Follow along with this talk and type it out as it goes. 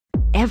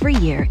Every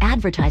year,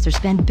 advertisers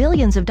spend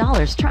billions of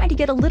dollars trying to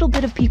get a little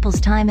bit of people's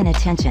time and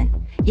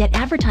attention. Yet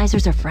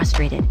advertisers are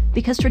frustrated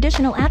because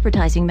traditional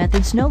advertising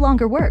methods no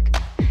longer work.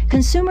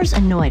 Consumers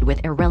annoyed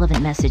with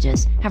irrelevant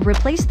messages have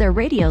replaced their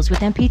radios with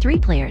MP3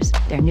 players,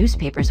 their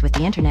newspapers with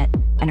the internet,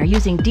 and are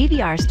using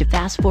DVRs to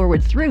fast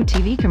forward through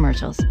TV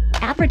commercials.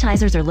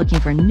 Advertisers are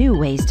looking for new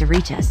ways to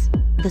reach us.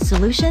 The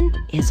solution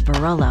is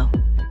Verolo.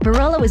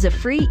 Verolo is a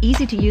free,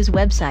 easy-to-use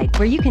website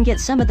where you can get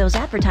some of those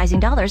advertising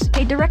dollars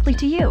paid directly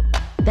to you.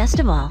 Best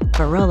of all,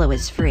 Verolo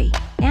is free,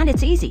 and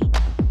it's easy.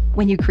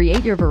 When you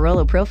create your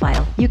Verolo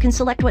profile, you can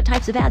select what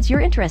types of ads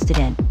you're interested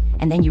in,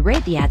 and then you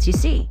rate the ads you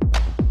see.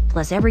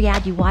 Plus, every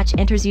ad you watch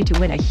enters you to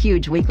win a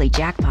huge weekly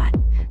jackpot.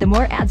 The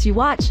more ads you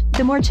watch,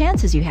 the more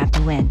chances you have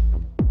to win.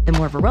 The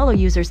more Verolo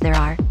users there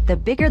are, the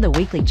bigger the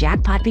weekly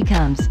jackpot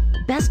becomes.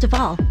 Best of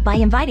all, by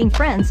inviting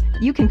friends,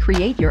 you can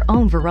create your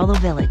own Verolo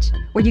village,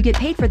 where you get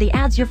paid for the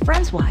ads your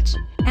friends watch.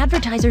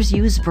 Advertisers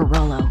use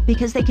Verolo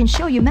because they can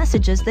show you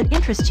messages that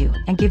interest you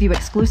and give you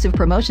exclusive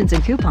promotions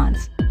and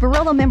coupons.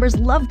 Verolo members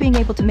love being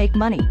able to make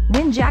money,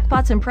 win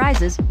jackpots and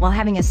prizes while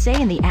having a say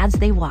in the ads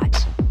they watch.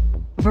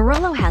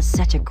 Verolo has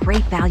such a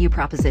great value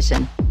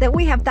proposition that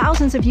we have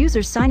thousands of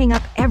users signing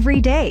up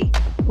every day.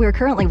 We're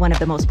currently one of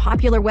the most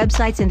popular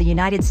websites in the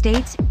United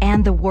States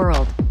and the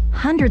world.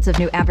 Hundreds of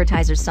new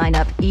advertisers sign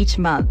up each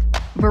month.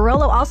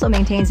 Verolo also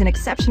maintains an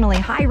exceptionally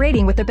high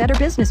rating with the Better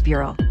Business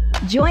Bureau.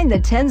 Join the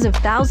tens of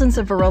thousands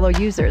of Verolo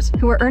users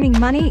who are earning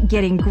money,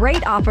 getting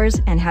great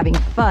offers, and having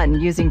fun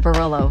using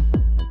Verolo.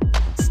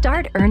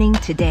 Start earning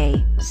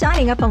today.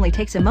 Signing up only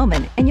takes a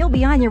moment, and you'll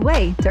be on your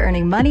way to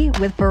earning money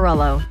with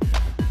Verolo.